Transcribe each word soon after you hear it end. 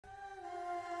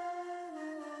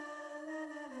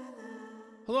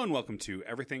Hello and welcome to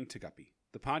Everything to Guppy,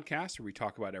 the podcast where we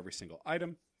talk about every single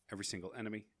item, every single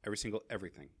enemy, every single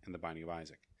everything in the Binding of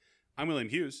Isaac. I'm William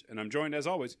Hughes, and I'm joined, as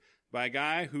always, by a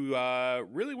guy who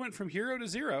really went from hero to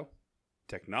zero.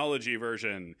 Technology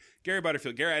version. Gary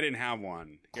Butterfield. Gary, I didn't have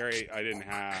one.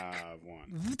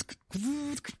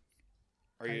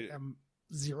 Are you? I am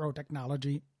zero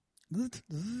technology.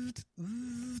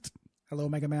 Hello,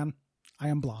 Mega Man. I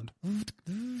am blonde.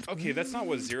 Okay, that's not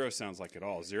what Zero sounds like at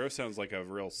all. Zero sounds like a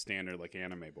real standard, like,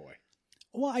 anime boy.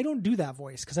 Well, I don't do that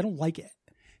voice because I don't like it.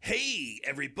 Hey,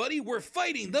 everybody, we're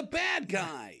fighting the bad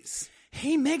guys.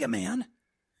 Hey, Mega Man,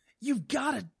 you've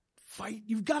got to fight.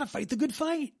 You've got to fight the good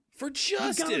fight. For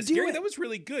justice. Gary, that was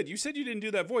really good. You said you didn't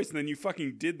do that voice, and then you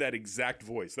fucking did that exact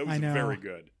voice. That was very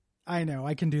good. I know.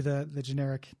 I can do the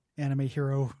generic anime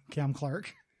hero Cam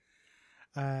Clark,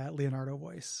 Leonardo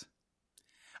voice.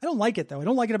 I don't like it, though. I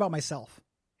don't like it about myself.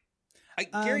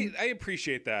 Gary, I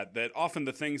appreciate that often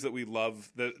the things that we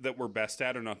love, that we're best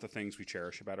at, are not the things we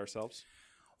cherish about ourselves.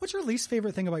 What's your least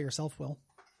favorite thing about yourself, Will?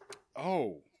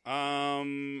 Oh,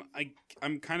 I'm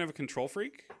kind of a control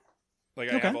freak. Like,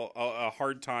 I have a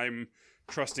hard time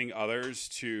trusting others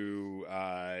to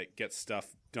get stuff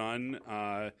done,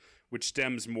 which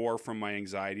stems more from my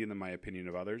anxiety than my opinion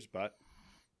of others, but...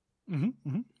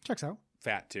 Checks out.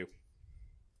 Fat, too.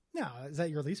 Yeah, is that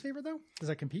your least favorite, though? Does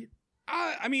that compete?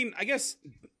 I mean, I guess,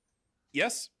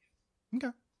 yes. Okay.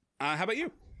 How about you?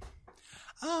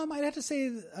 I'd have to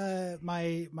say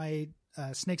my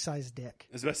snake-sized dick.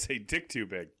 I was about to say dick too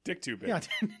big. Dick too big. Yeah,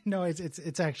 no,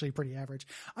 it's actually pretty average.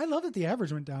 I love that the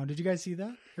average went down. Did you guys see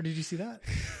that? Or did you see that?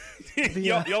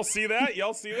 Y'all see that?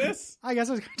 Y'all see this? I guess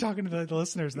I was talking to the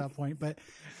listeners at that point, but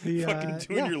fucking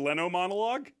doing your Leno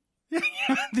monologue?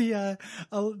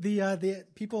 The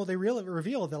people, they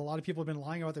reveal that a lot of people have been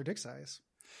lying about their dick size.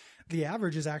 The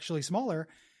average is actually smaller,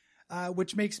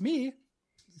 which makes me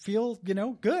feel,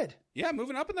 good. Yeah,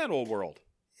 moving up in that old world.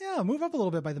 Yeah, move up a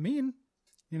little bit by the mean,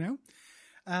 Yeah,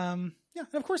 and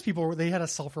of course they had a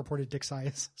self-reported dick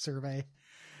size survey.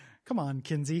 Come on,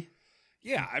 Kinsey.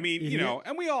 Yeah, I mean, idiot.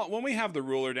 And when we have the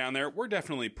ruler down there, we're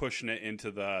definitely pushing it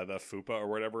into the FUPA or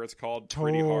whatever it's called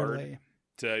pretty hard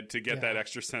to get that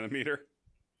extra centimeter.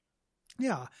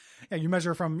 Yeah. Yeah, you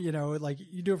measure from, like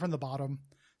you do it from the bottom.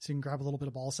 So you can grab a little bit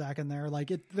of ball sack in there.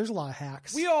 Like there's a lot of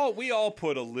hacks. We all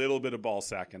put a little bit of ball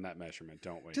sack in that measurement,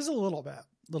 don't we? Just a little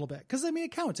bit. Because I mean,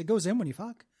 it counts. It goes in when you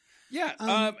fuck.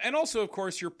 Yeah. And also, of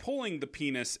course, you're pulling the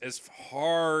penis as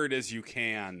hard as you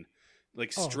can,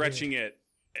 like stretching it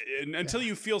until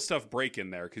you feel stuff break in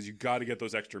there, because you got to get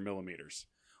those extra millimeters.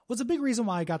 Well, it's a big reason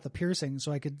why I got the piercing,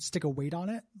 so I could stick a weight on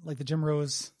it, like the Jim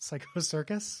Rose Psycho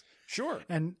Circus. Sure.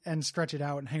 And stretch it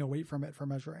out and hang a weight from it for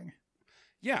measuring.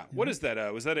 Yeah. What is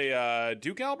that? Was that a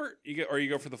Duke Albert? Or you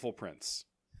go for the full Prince?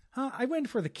 I went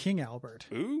for the King Albert.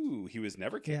 Ooh, he was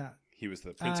never king. Yeah. He was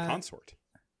the Prince Consort.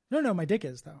 No, my dick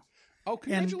is, though. Oh,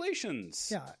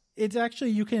 congratulations. And, yeah. It's actually,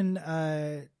 you can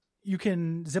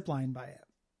zip line by it.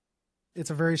 It's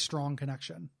a very strong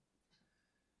connection.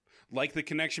 Like the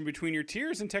connection between your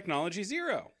tears and Technology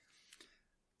Zero.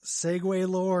 Segway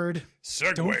Lord.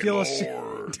 Segway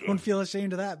Lord. Don't feel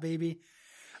ashamed of that, baby.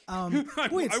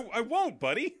 I won't,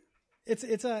 buddy.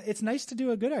 It's nice to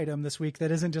do a good item this week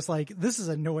that isn't just like, this is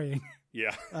annoying.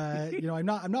 Yeah. I'm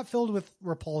not filled with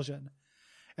repulsion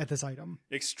at this item.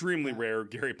 Extremely rare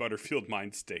Gary Butterfield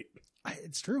mind state.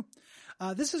 It's true.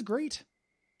 This is great.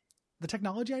 The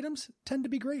technology items tend to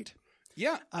be great.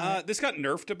 Yeah. This got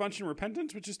nerfed a bunch in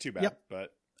Repentance, which is too bad. Yep.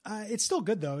 But it's still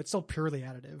good, though. It's still purely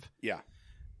additive. Yeah.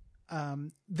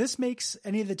 This makes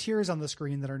any of the tiers on the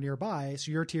screen that are nearby,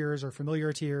 so your tiers or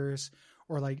familiar tiers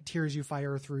or like tiers you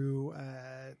fire through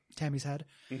Tammy's head,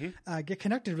 get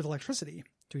connected with electricity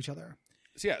to each other.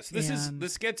 So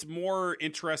this gets more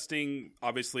interesting.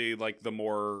 Obviously, like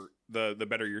the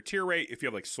better your tier rate. If you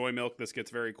have like soy milk, this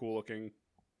gets very cool looking.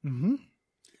 Mm-hmm.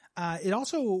 It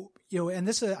also, and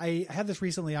this I had this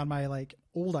recently on my like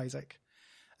old Isaac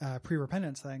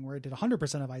pre-repentance thing where it did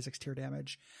 100% of Isaac's tier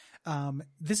damage.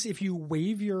 This, if you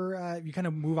wave you kind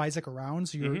of move Isaac around,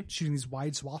 so you're shooting these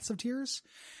wide swaths of tiers.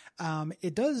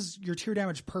 It does your tier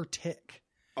damage per tick.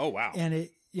 Oh, wow. And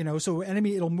it, so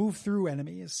it'll move through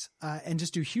enemies, and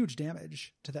just do huge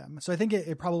damage to them. So I think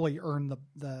it probably earned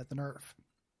the nerf.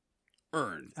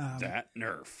 Earn that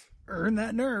nerf. Earn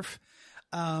that nerf.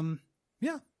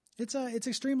 Yeah, it's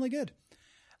extremely good.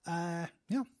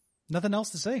 Yeah. Nothing else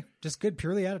to say. Just good,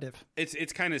 purely additive.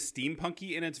 It's kind of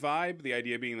steampunky in its vibe. The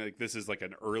idea being like this is like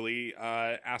an early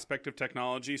aspect of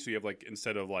technology. So you have like,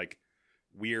 instead of like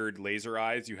weird laser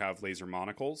eyes, you have laser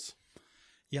monocles.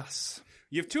 Yes.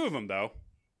 You have two of them though.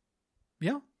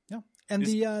 Yeah.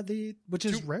 And which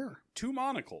is rare. 2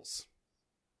 monocles.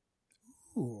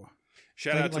 Ooh.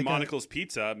 Shout out to Monocles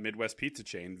Pizza, Midwest pizza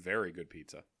chain. Very good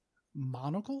pizza.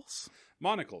 Monocles?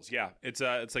 Monocles, yeah. It's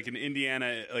like an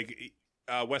Indiana, like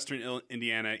Western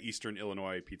Indiana, Eastern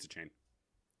Illinois pizza chain.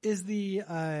 Is the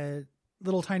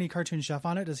little tiny cartoon chef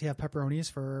on it? Does he have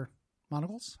pepperonis for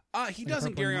monocles? He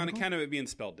doesn't, Gary, on account of it being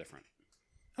spelled different.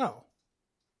 Oh.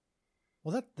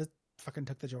 Well, that fucking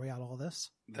took the joy out of all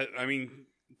this.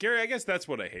 Gary, I guess that's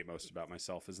what I hate most about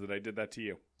myself, is that I did that to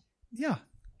you. Yeah.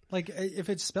 Like, if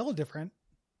it's spelled different,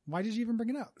 why did you even bring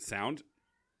it up? Sound.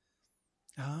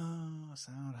 Oh,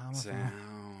 sound.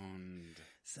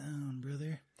 Sound,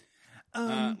 brother.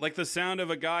 Like the sound of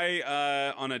a guy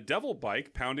on a devil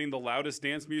bike pounding the loudest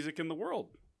dance music in the world.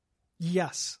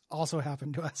 Yes, also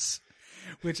happened to us.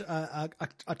 Which a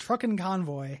trucking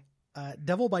convoy,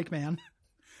 devil bike man,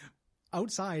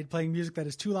 outside playing music that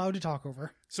is too loud to talk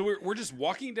over. So we're just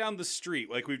walking down the street,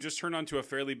 like we've just turned onto a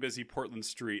fairly busy Portland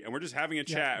street, and we're just having a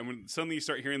chat, and when suddenly you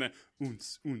start hearing the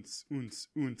oons, oons, oons,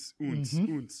 oons, oons,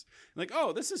 oons. Like,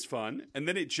 oh, this is fun. And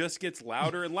then it just gets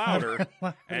louder and louder,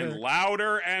 and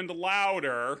louder and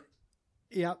louder.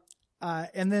 Yep.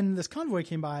 And then this convoy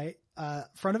came by,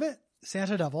 front of it,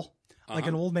 Santa Devil, like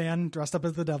an old man dressed up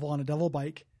as the devil on a devil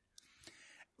bike,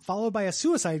 followed by a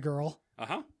suicide girl.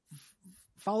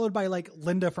 Followed by like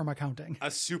Linda from accounting.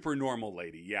 A super normal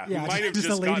lady. Yeah. Who might have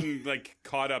just gotten like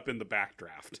caught up in the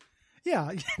backdraft.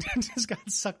 Yeah. Just got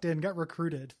sucked in, got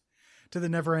recruited to the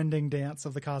never ending dance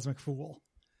of the Cosmic Fool.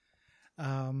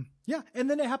 Yeah.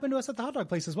 And then it happened to us at the hot dog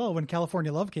place as well when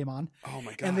California Love came on. Oh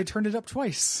my God. And they turned it up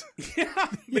twice. Yeah.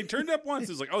 They turned it up once.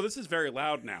 It was like, oh, this is very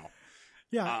loud now.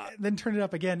 Yeah. Then turned it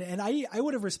up again. And I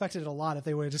would have respected it a lot if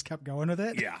they would have just kept going with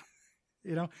it. Yeah.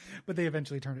 But they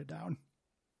eventually turned it down.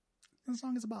 The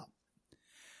song is a bop.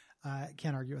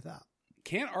 Can't argue with that.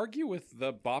 Can't argue with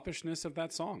the boppishness of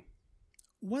that song.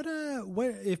 What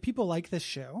if people like this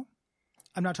show?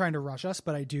 I'm not trying to rush us,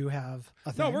 but I do have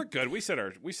a thing. No, we're good. We said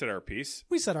our piece.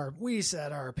 We said our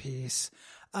piece.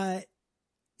 There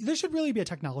should really be a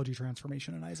technology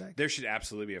transformation in Isaac. There should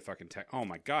absolutely be a fucking tech. Oh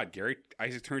my God, Gary!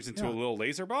 Isaac turns into a little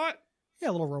laser bot. Yeah,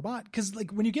 a little robot. Because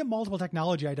like when you get multiple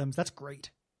technology items, that's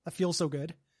great. That feels so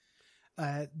good.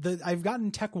 I've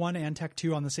gotten Tech 1 and Tech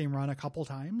 2 on the same run a couple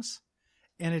times,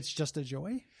 and it's just a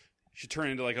joy. You should turn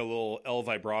into like a little El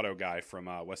Vibrato guy from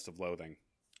West of Loathing.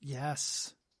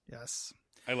 Yes.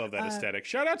 I love that aesthetic.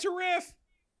 Shout out to Riff!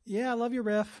 Yeah, I love your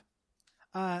Riff.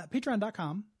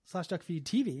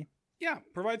 Patreon.com/DuckFeedTV. Yeah,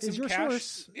 provide some cash.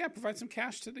 Source. Yeah, provide some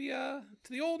cash to the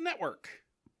old network.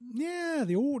 Yeah,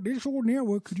 this old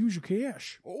network could use your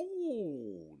cash.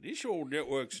 Oh, this old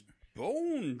network's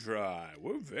bone dry.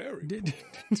 We're very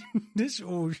this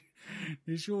old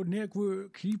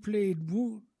network. He played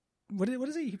what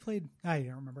is it? He played. I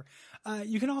don't remember.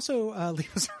 You can also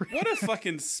leave us. What a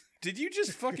fucking! Did you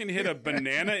just fucking hit a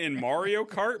banana in Mario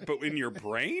Kart, but in your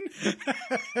brain?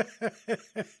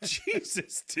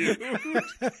 Jesus, dude.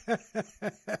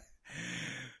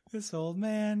 This old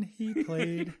man. He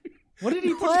played. What did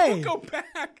he play? Don't go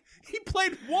back. He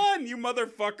played 1, you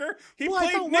motherfucker. He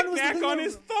played Knick-Knack on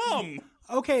his thumb.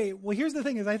 Okay, well, here's the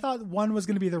thing is I thought 1 was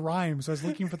going to be the rhyme, so I was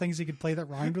looking for things he could play that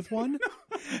rhymed with 1.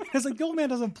 I was like, the old man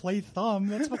doesn't play thumb.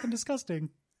 That's fucking disgusting.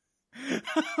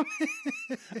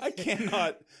 I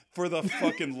cannot, for the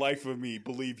fucking life of me,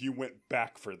 believe you went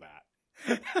back for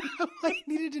that. I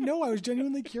needed to know. I was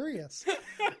genuinely curious.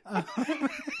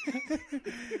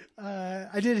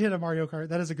 I did hit a Mario Kart.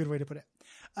 That is a good way to put it.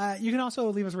 You can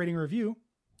also leave us a rating or review.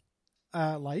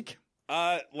 Like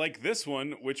this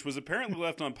one, which was apparently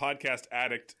left on Podcast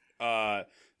Addict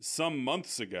some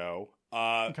months ago.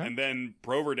 And then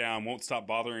Broverdown won't stop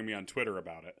bothering me on Twitter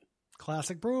about it.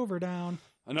 Classic Broverdown.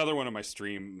 Another one of my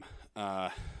stream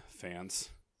fans.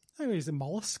 Oh, he's a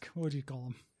mollusk. What would you call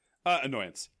him?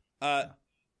 Annoyance.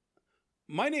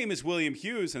 My name is William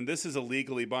Hughes, and this is a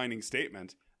legally binding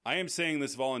statement. I am saying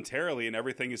this voluntarily, and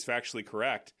everything is factually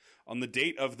correct. On the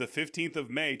date of the 15th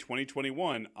of May,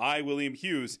 2021, I, William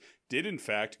Hughes, did in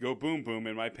fact go boom boom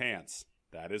in my pants.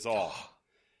 That is all.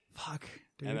 Fuck,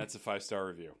 dude. And that's a 5-star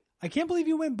review. I can't believe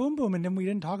you went boom boom and then we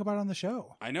didn't talk about it on the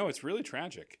show. I know, it's really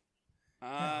tragic.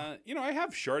 I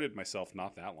have sharded myself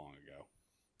not that long ago.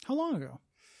 How long ago?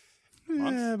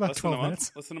 Month? About 12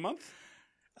 minutes. Less than a month?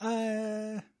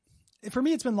 For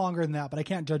me, it's been longer than that, but I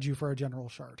can't judge you for a general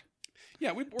shard.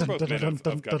 Yeah, we're both men of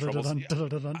gut troubles.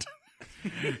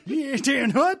 Yeah,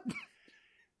 Dan, what?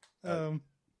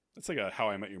 That's like a How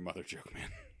I Met Your Mother joke, man.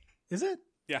 Is it?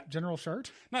 Yeah. General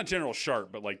Shart? Not General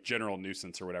Shart, but like General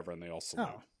Nuisance or whatever, and they all salute.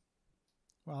 Oh.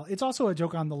 Well, it's also a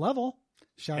joke on the level.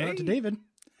 Shout out to David.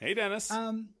 Hey, Dennis.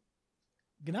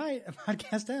 Good night.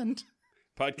 Podcast end.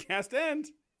 Podcast end.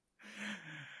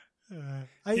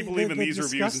 People leaving these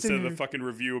reviews instead of the fucking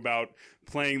review about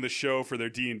playing the show for their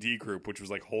D&D group, which was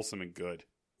like wholesome and good.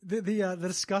 The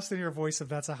disgust in your voice of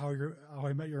that's a how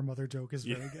I Met Your Mother joke is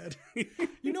very good.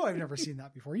 You know I've never seen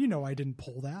that before. You know I didn't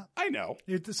pull that. I know.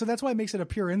 So that's why it makes it a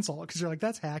pure insult, because you're like,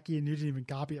 that's hacky and you didn't even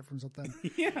copy it from something.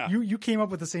 Yeah. You came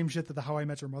up with the same shit that the How I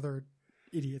Met Your Mother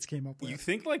idiots came up with. You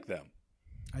think like them.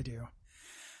 I do.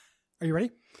 Are you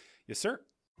ready? Yes, sir.